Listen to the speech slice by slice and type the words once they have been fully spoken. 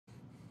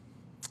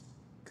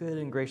Good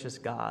and gracious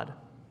God,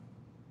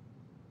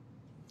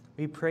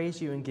 we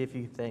praise you and give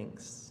you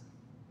thanks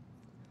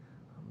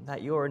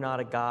that you are not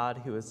a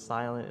God who is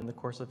silent in the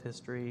course of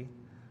history,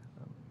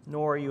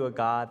 nor are you a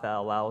God that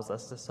allows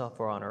us to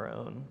suffer on our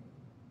own.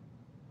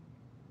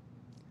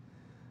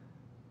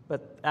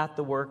 But at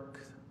the work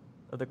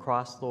of the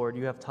cross, Lord,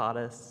 you have taught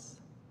us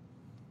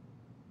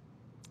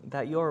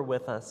that you are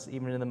with us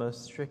even in the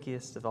most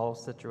trickiest of all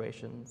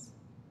situations,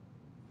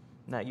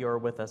 and that you are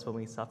with us when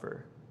we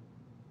suffer.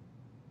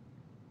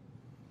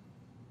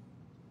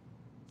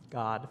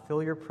 God,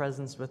 fill your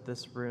presence with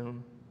this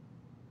room.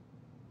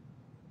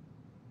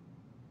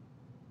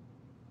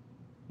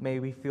 May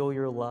we feel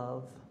your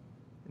love,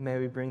 and may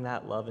we bring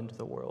that love into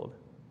the world.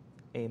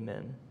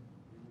 Amen.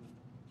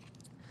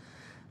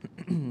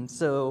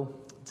 So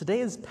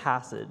today's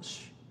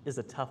passage is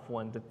a tough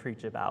one to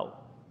preach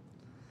about.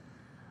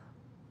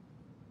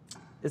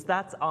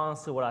 That's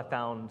honestly what I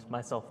found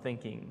myself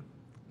thinking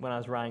when I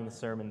was writing the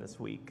sermon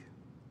this week,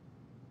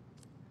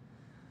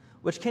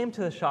 which came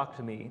to a shock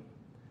to me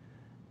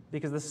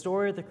because the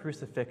story of the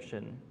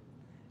crucifixion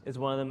is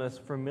one of the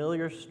most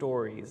familiar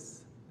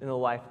stories in the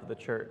life of the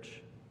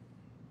church.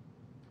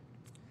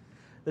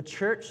 The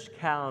church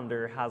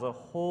calendar has a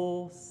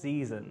whole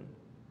season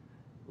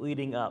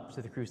leading up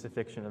to the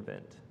crucifixion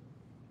event.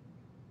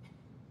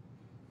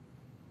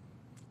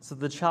 So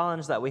the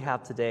challenge that we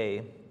have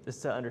today is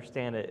to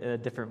understand it in a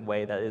different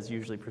way that is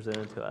usually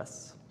presented to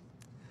us.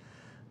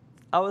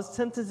 I was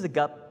tempted to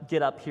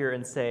get up here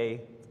and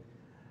say,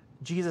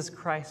 Jesus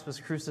Christ was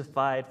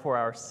crucified for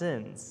our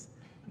sins.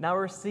 Now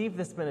receive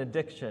this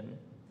benediction,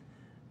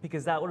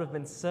 because that would have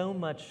been so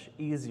much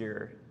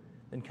easier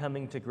than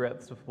coming to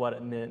grips with what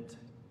it meant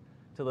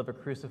to live a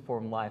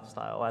cruciform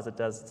lifestyle as it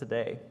does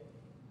today.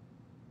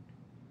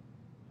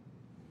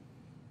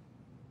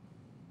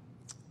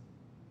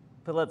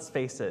 But let's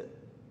face it,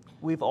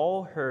 we've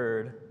all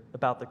heard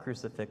about the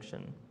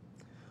crucifixion.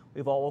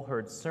 We've all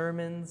heard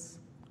sermons,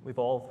 we've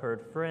all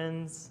heard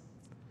friends,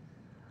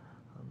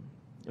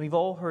 we've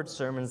all heard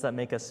sermons that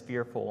make us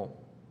fearful.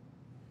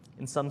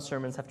 And some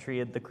sermons have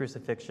treated the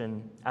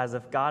crucifixion as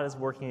if God is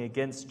working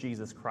against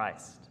Jesus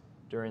Christ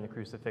during the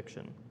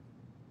crucifixion.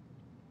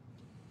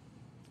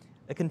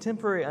 A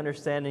contemporary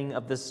understanding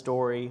of this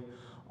story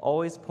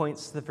always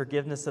points to the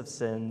forgiveness of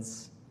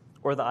sins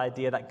or the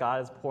idea that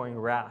God is pouring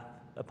wrath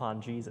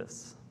upon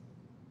Jesus.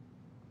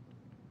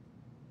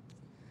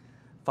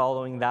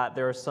 Following that,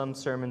 there are some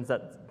sermons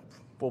that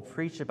will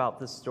preach about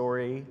this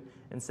story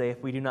and say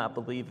if we do not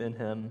believe in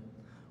him,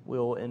 we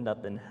will end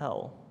up in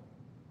hell.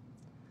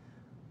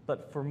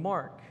 But for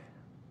Mark,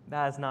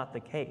 that is not the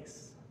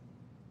case.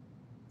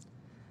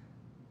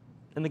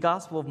 In the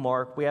Gospel of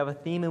Mark, we have a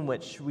theme in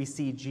which we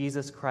see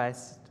Jesus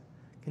Christ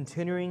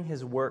continuing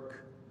his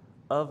work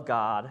of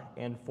God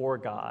and for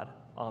God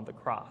on the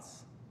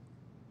cross.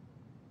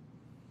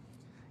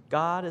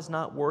 God is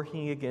not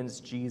working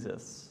against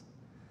Jesus,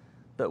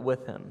 but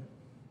with him.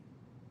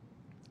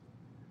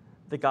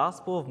 The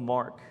Gospel of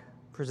Mark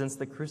presents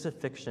the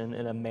crucifixion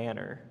in a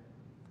manner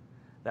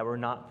that we're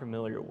not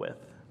familiar with.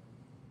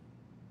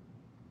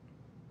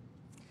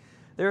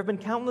 There have been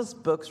countless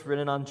books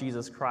written on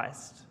Jesus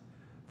Christ.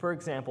 For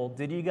example,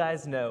 did you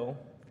guys know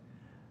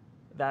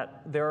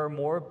that there are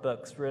more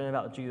books written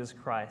about Jesus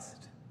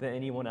Christ than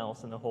anyone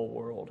else in the whole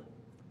world?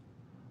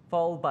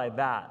 Followed by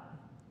that,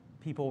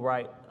 people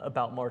write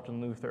about Martin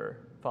Luther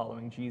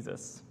following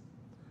Jesus.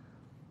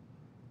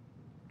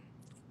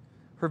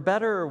 For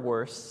better or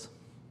worse,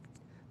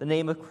 the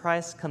name of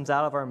Christ comes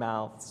out of our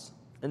mouths,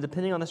 and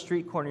depending on the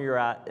street corner you're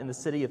at in the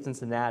city of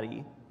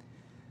Cincinnati,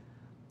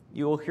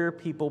 you will hear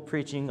people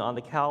preaching on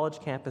the college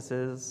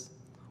campuses,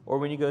 or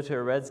when you go to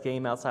a Reds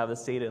game outside of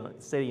the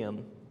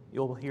stadium,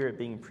 you'll hear it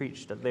being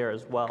preached there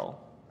as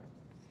well.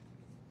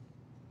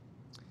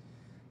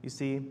 You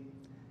see,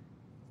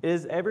 it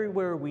is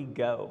everywhere we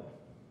go,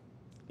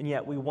 and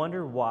yet we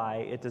wonder why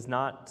it does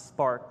not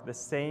spark the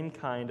same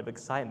kind of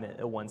excitement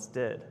it once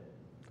did.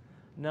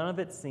 None of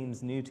it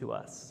seems new to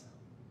us.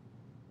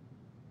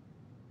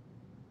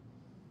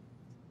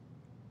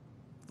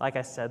 Like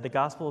I said, the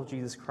gospel of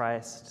Jesus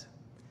Christ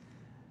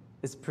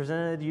is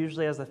presented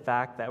usually as the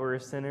fact that we're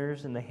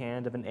sinners in the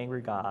hand of an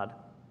angry God,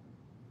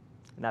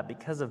 and that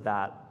because of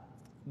that,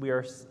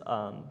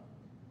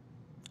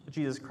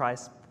 Jesus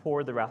Christ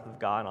poured the wrath of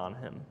God on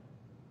him.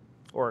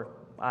 Or,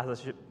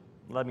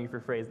 let me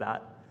rephrase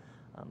that.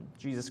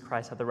 Jesus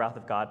Christ had the wrath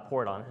of God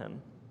poured on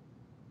him,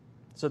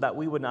 so that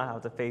we would not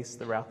have to face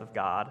the wrath of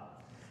God,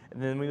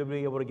 and then we would be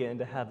able to get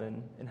into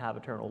heaven and have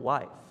eternal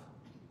life.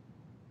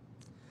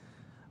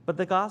 But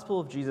the gospel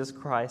of Jesus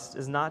Christ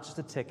is not just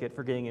a ticket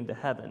for getting into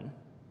heaven,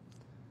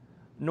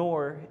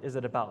 nor is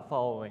it about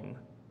following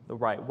the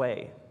right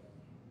way.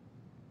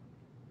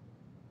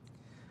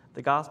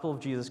 The gospel of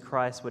Jesus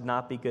Christ would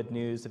not be good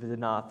news if it did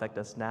not affect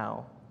us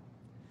now.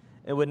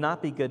 It would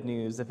not be good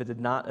news if it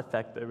did not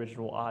affect the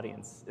original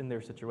audience in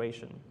their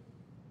situation.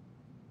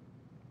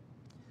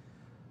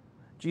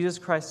 Jesus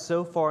Christ,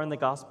 so far in the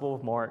Gospel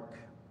of Mark,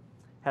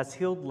 has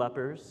healed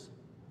lepers.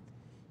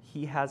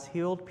 He has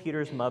healed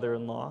Peter's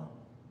mother-in-law.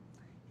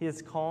 He has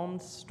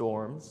calmed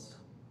storms.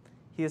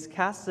 He has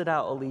casted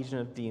out a legion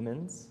of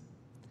demons.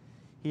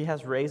 He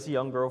has raised a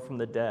young girl from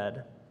the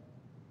dead.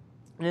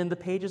 And in the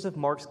pages of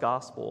Mark's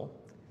gospel,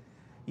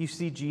 you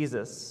see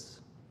Jesus,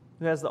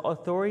 who has the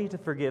authority to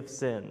forgive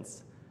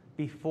sins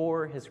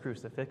before his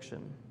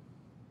crucifixion.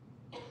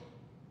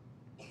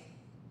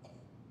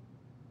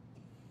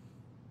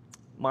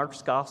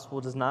 Mark's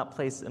gospel does not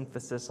place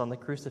emphasis on the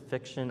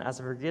crucifixion as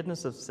a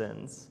forgiveness of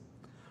sins,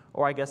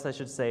 or I guess I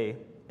should say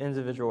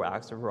individual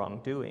acts of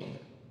wrongdoing.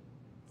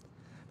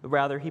 But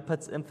rather, he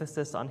puts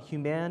emphasis on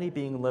humanity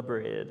being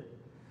liberated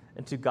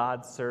into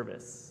God's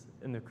service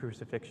in the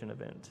crucifixion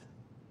event.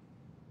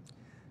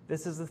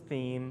 This is the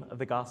theme of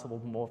the Gospel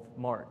of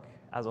Mark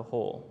as a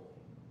whole.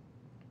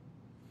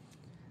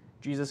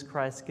 Jesus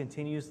Christ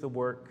continues the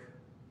work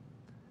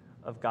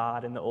of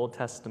God in the Old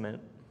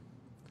Testament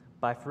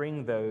by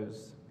freeing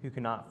those who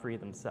cannot free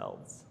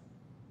themselves.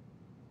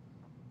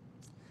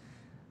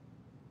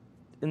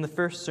 In the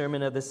first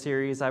sermon of this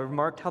series, I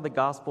remarked how the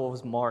Gospel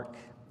of Mark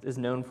is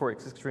known for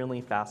its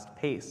extremely fast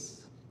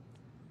pace.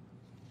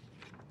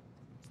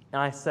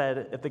 And I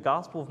said, if the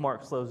Gospel of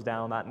Mark slows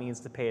down, that means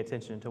to pay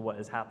attention to what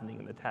is happening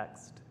in the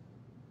text.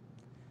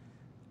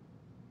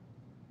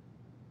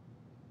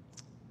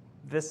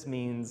 This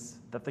means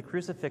that the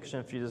crucifixion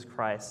of Jesus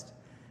Christ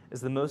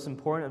is the most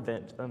important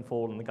event to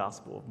unfold in the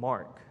Gospel of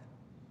Mark.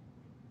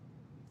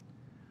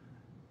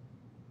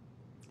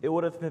 It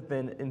would have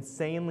been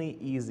insanely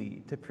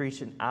easy to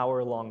preach an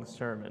hour-long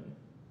sermon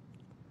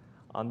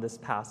on this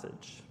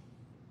passage.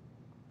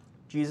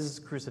 Jesus'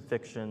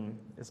 crucifixion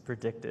is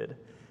predicted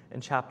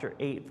in chapter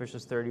 8,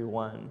 verses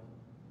 31,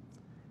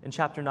 in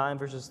chapter 9,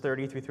 verses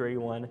 30 through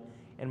 31,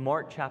 and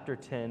Mark chapter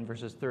 10,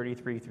 verses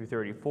 33 through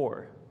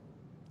 34.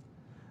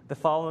 The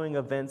following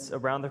events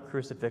around the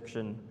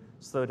crucifixion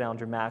slow down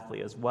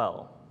dramatically as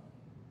well.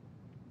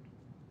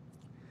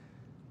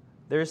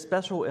 There is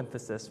special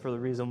emphasis for the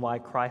reason why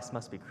Christ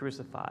must be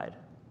crucified.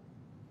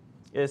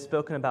 It is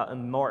spoken about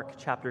in Mark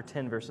chapter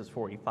 10, verses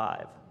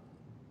 45.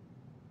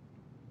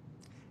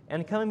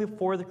 And coming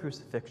before the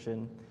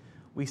crucifixion,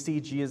 we see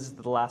Jesus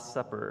at the Last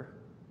Supper,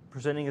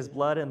 presenting his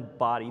blood and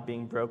body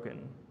being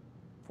broken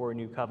for a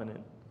new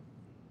covenant.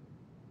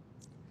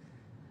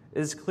 It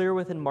is clear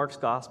within Mark's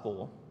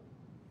gospel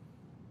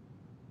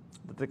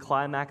that the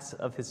climax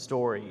of his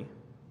story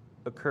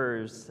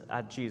occurs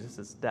at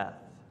Jesus' death.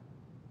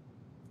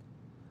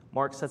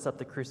 Mark sets up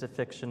the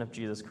crucifixion of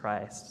Jesus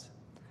Christ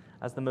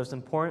as the most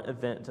important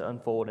event to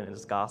unfold in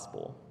his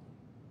gospel.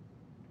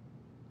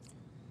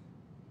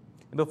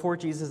 And before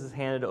Jesus is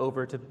handed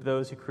over to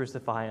those who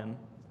crucify him,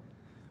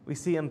 we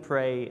see him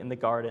pray in the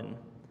garden,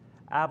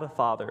 "Abba,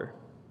 Father,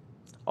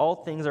 all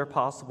things are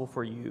possible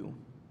for you.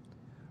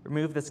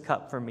 Remove this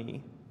cup from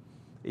me,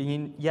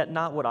 yet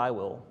not what I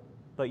will,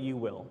 but you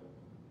will."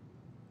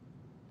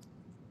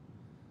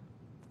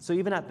 So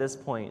even at this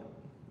point,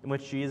 in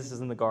which Jesus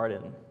is in the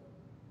garden,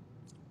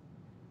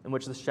 in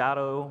which the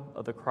shadow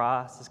of the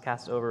cross is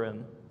cast over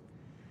him,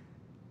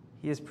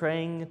 he is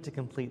praying to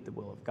complete the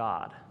will of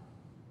God.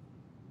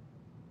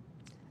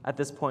 At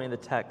this point in the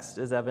text,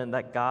 it is evident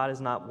that God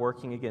is not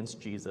working against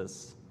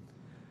Jesus.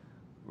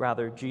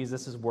 Rather,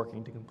 Jesus is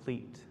working to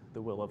complete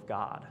the will of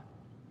God.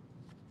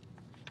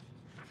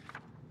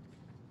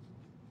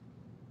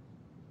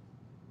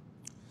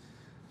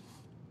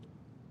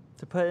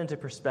 To put it into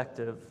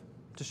perspective,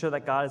 to show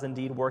that God is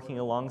indeed working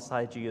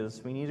alongside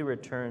Jesus, we need to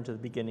return to the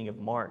beginning of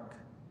Mark.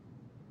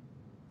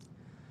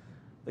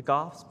 The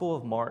Gospel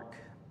of Mark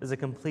is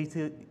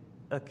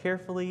a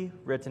carefully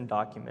written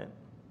document,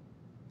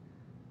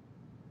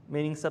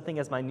 meaning something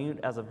as minute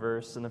as a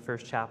verse in the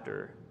first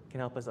chapter can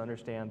help us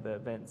understand the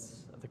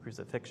events of the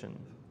crucifixion.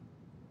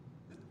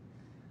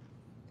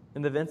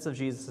 In the events of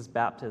Jesus'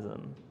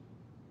 baptism,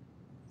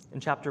 in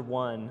chapter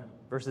 1,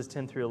 verses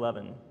 10 through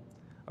 11,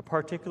 a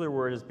particular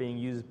word is being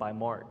used by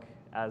Mark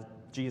as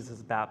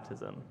Jesus'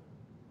 baptism,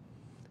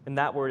 and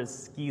that word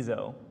is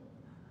schizo.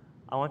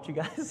 I want you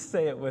guys to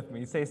say it with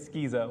me. Say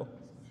schizo.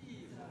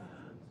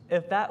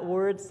 If that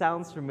word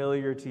sounds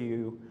familiar to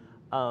you,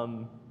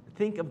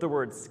 think of the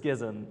word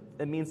schism.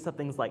 It means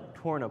something's like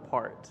torn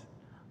apart.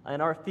 And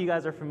if you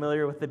guys are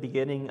familiar with the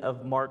beginning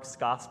of Mark's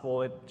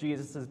gospel, at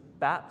Jesus'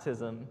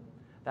 baptism,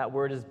 that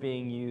word is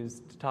being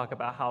used to talk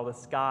about how the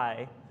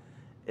sky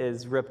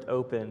is ripped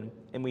open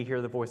and we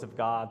hear the voice of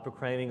God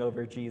proclaiming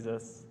over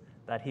Jesus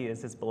that he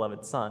is his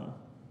beloved Son.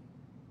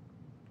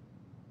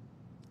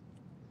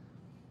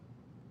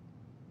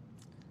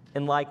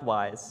 And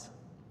likewise,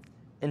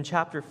 in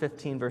chapter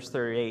 15, verse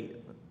 38,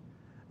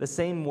 the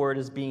same word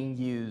is being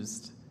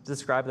used to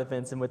describe the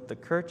events in which the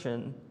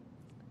curtain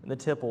in the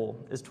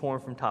temple is torn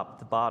from top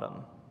to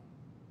bottom.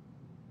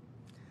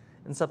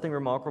 And something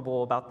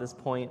remarkable about this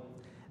point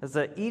is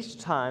that each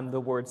time the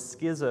word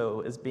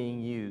schizo is being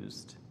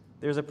used,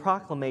 there's a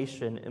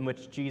proclamation in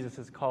which Jesus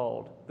is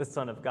called the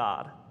Son of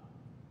God.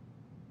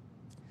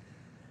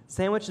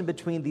 Sandwiched in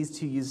between these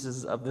two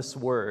uses of this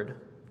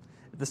word,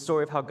 the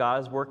story of how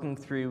God is working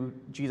through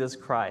Jesus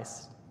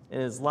Christ in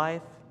his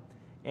life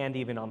and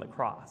even on the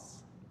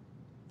cross.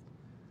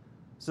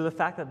 So the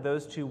fact that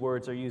those two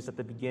words are used at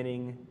the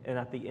beginning and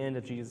at the end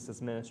of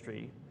Jesus'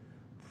 ministry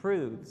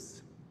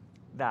proves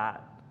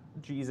that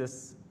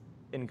Jesus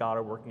and God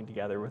are working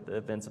together with the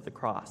events of the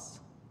cross.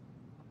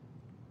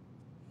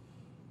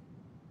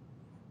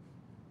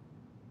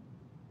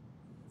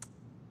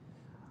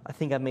 I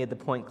think I made the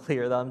point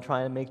clear that I'm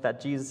trying to make that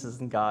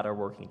Jesus and God are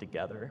working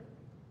together.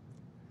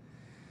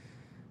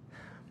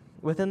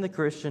 Within the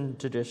Christian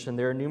tradition,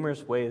 there are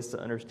numerous ways to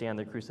understand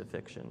the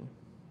crucifixion.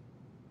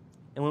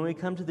 And when we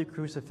come to the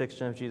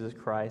crucifixion of Jesus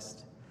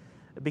Christ,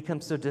 it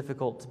becomes so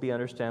difficult to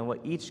understand what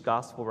each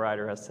gospel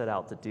writer has set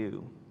out to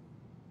do.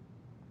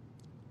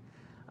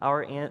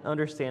 Our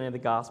understanding of the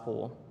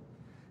gospel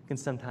can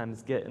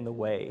sometimes get in the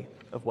way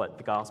of what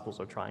the gospels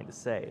are trying to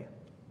say.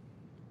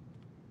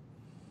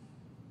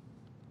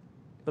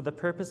 But the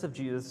purpose of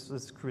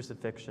Jesus'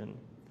 crucifixion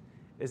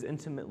is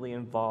intimately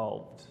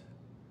involved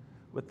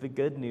with the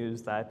good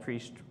news that I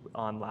preached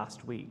on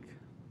last week.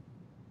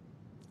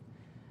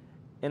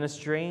 In a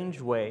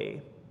strange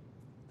way,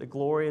 the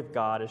glory of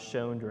God is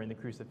shown during the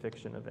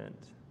crucifixion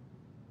event.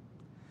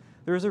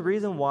 There is a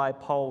reason why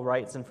Paul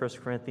writes in 1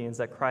 Corinthians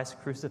that Christ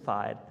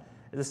crucified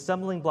is a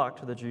stumbling block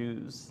to the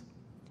Jews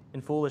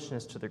and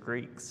foolishness to the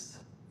Greeks.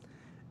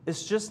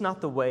 It's just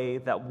not the way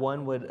that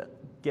one would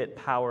get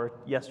power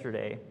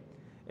yesterday,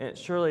 and it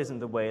surely isn't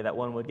the way that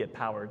one would get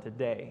power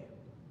today.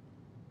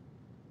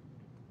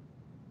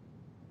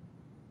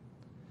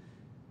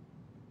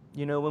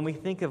 You know, when we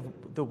think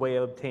of the way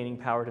of obtaining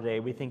power today,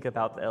 we think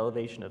about the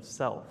elevation of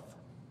self.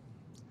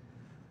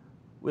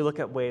 We look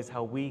at ways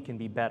how we can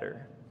be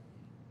better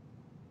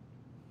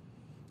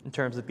in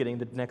terms of getting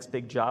the next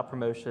big job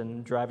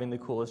promotion, driving the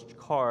coolest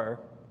car,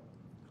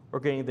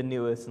 or getting the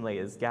newest and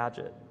latest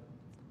gadget.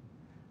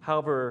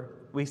 However,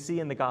 we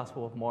see in the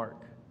Gospel of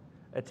Mark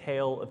a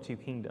tale of two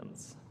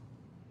kingdoms.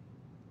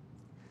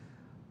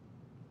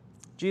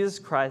 Jesus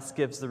Christ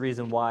gives the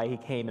reason why he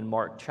came in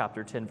Mark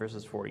chapter 10,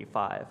 verses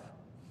 45.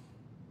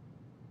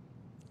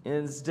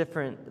 And it's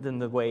different than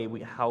the way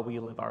how we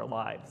live our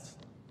lives.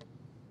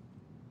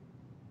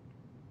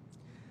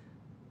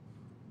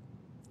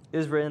 It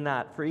is written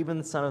that, "For even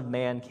the Son of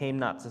Man came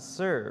not to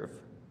serve,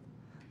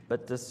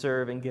 but to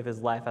serve and give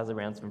his life as a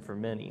ransom for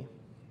many."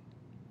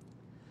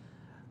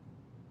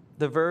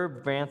 The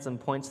verb ransom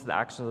points to the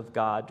actions of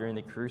God during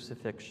the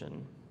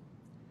crucifixion,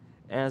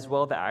 and as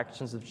well the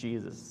actions of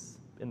Jesus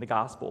in the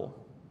gospel.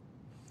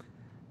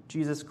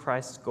 Jesus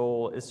Christ's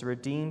goal is to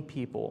redeem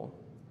people,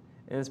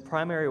 and his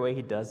primary way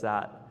he does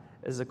that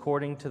is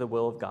according to the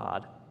will of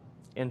God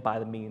and by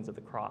the means of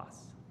the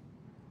cross.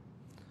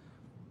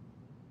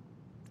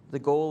 The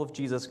goal of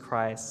Jesus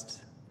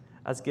Christ,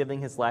 as giving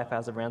his life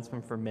as a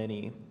ransom for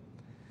many,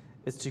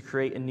 is to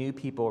create a new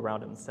people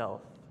around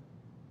himself.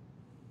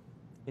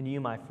 And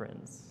you, my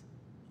friends,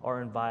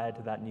 are invited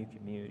to that new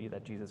community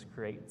that Jesus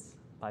creates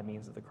by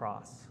means of the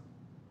cross.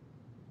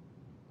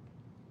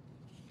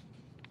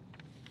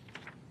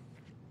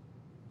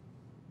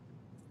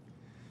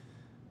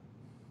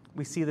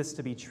 We see this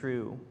to be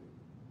true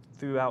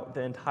throughout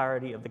the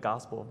entirety of the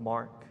Gospel of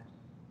Mark.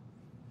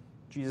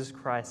 Jesus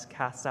Christ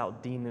casts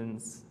out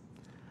demons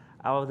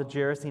out of the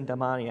Gerasene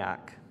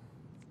demoniac,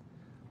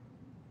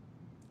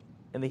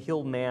 and the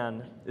healed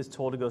man is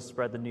told to go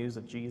spread the news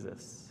of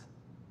Jesus.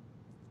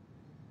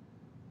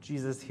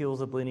 Jesus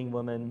heals a bleeding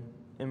woman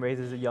and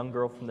raises a young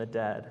girl from the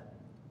dead.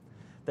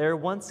 They were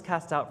once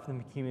cast out from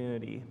the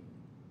community,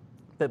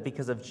 but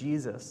because of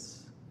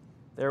Jesus,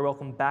 they are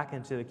welcomed back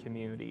into the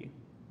community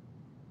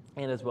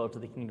and as well to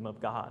the kingdom of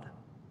God.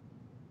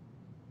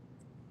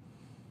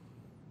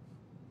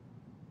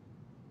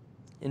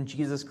 In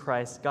Jesus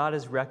Christ, God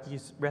is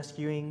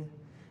rescuing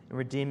and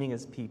redeeming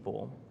his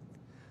people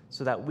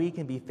so that we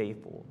can be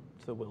faithful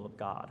to the will of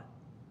God.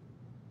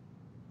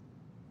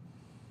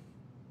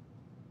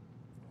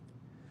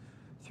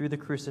 Through the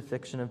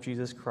crucifixion of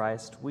Jesus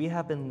Christ, we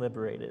have been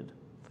liberated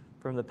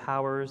from the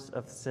powers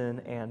of sin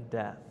and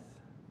death.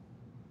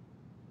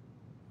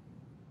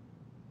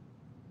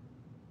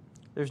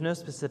 There's no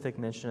specific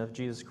mention of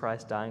Jesus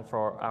Christ dying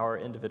for our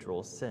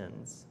individual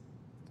sins.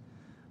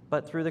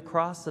 But through the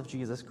cross of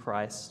Jesus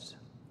Christ,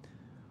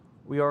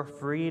 we are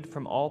freed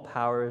from all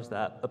powers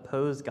that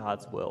oppose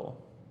God's will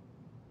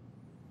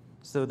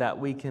so that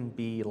we can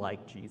be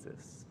like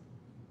Jesus.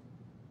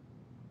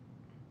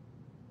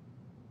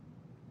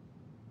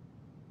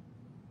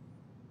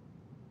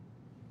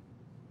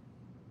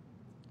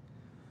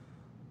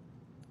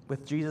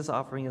 With Jesus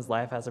offering his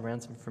life as a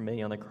ransom for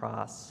many on the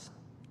cross,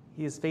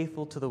 he is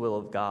faithful to the will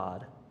of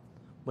God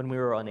when we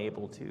were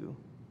unable to.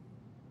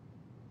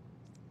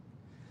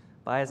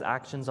 By his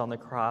actions on the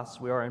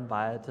cross, we are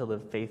invited to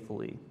live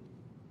faithfully.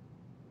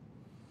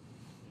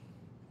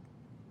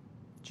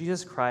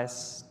 Jesus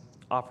Christ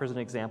offers an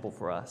example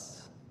for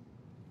us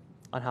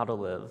on how to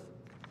live,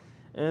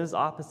 and it is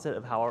opposite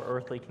of how our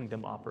earthly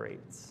kingdom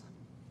operates.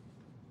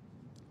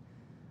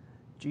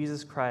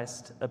 Jesus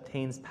Christ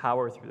obtains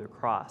power through the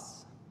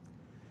cross.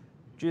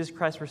 Jesus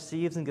Christ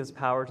receives and gives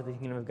power to the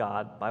kingdom of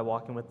God by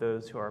walking with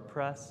those who are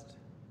oppressed,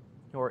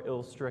 who are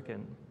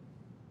ill-stricken,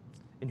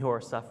 and who are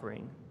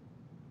suffering.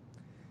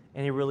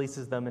 and he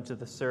releases them into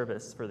the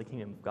service for the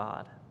kingdom of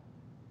God.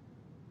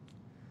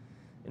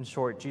 In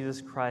short,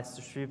 Jesus Christ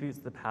distributes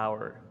the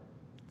power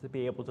to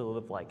be able to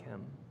live like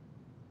him.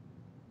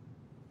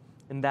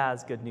 And that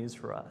is good news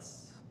for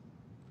us.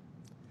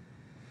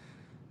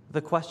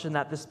 The question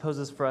that this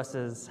poses for us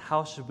is,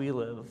 how should we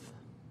live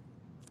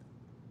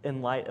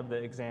in light of the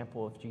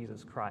example of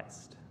Jesus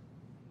Christ?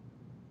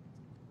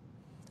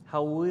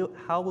 How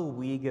will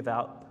we give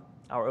out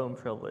our own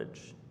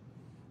privilege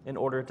in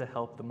order to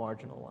help the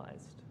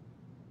marginalized?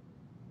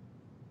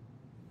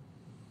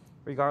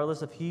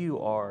 Regardless of who you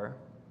are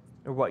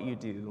or what you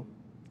do,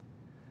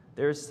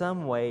 there is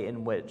some way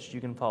in which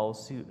you can follow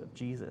suit of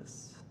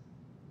Jesus.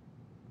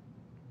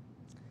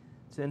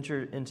 To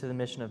enter into the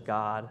mission of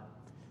God,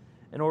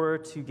 in order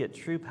to get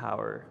true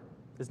power,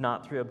 is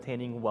not through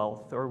obtaining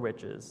wealth or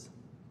riches,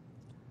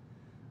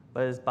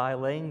 but is by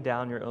laying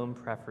down your own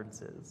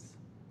preferences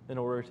in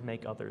order to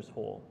make others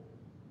whole.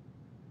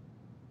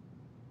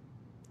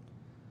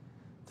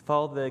 To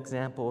follow the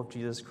example of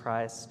Jesus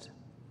Christ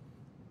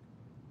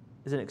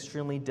is an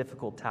extremely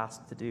difficult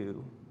task to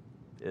do.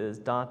 It is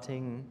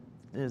daunting,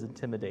 it is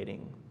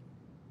intimidating.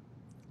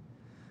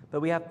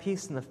 But we have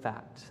peace in the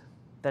fact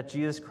that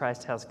Jesus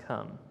Christ has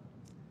come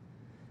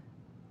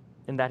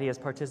and that he has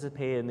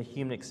participated in the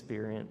human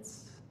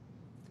experience,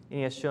 and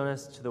he has shown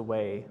us to the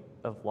way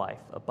of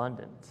life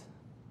abundant.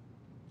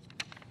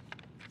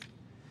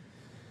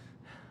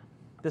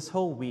 This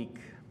whole week,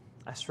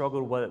 I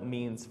struggled with what it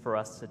means for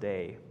us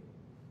today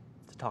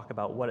to talk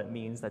about what it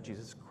means that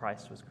Jesus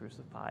Christ was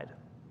crucified.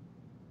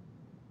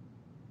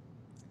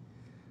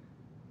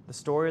 The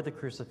story of the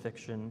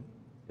crucifixion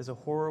is a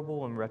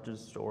horrible and wretched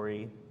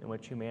story in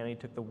which humanity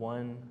took the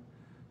one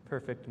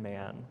perfect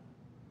man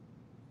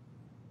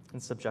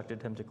and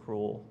subjected him to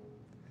cruel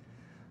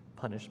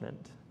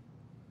punishment.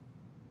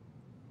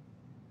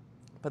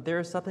 But there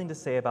is something to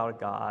say about a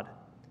God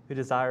who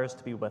desires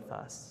to be with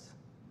us.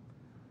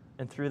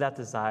 And through that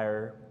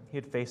desire, he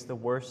had faced the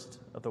worst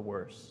of the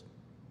worst.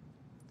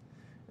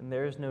 And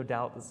there is no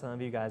doubt that some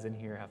of you guys in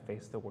here have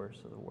faced the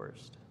worst of the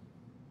worst.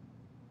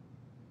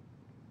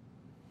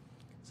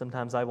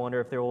 Sometimes I wonder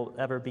if there will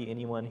ever be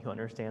anyone who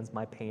understands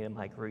my pain and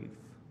my grief.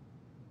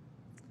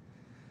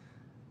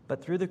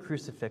 But through the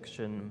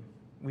crucifixion,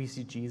 we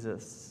see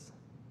Jesus,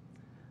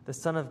 the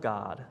Son of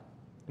God,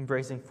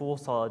 embracing full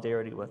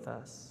solidarity with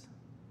us.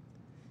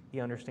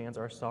 He understands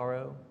our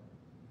sorrow.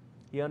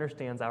 He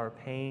understands our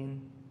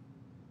pain.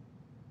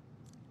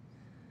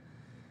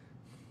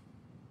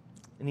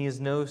 And he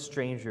is no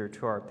stranger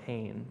to our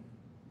pain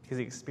because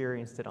he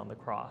experienced it on the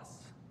cross.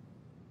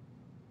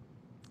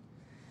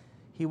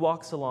 He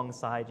walks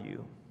alongside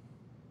you,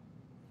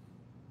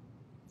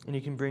 and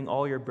you can bring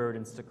all your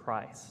burdens to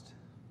Christ.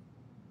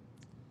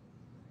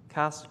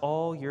 Cast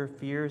all your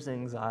fears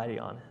and anxiety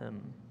on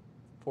him,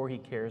 for he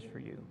cares for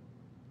you.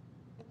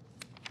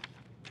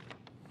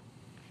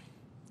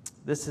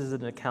 This is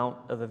an account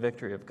of the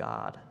victory of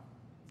God,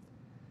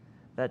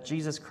 that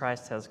Jesus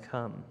Christ has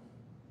come,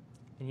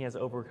 and he has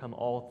overcome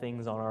all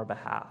things on our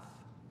behalf.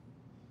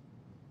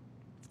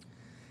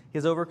 He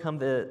has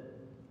overcome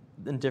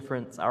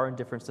our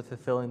indifference to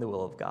fulfilling the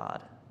will of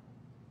God.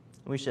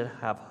 We should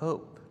have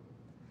hope,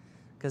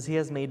 because he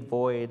has made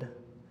void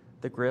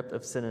the grip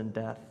of sin and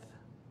death,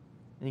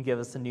 and he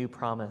gives us a new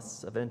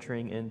promise of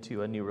entering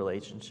into a new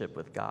relationship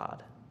with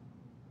God.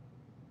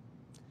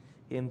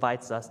 He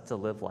invites us to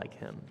live like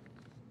him.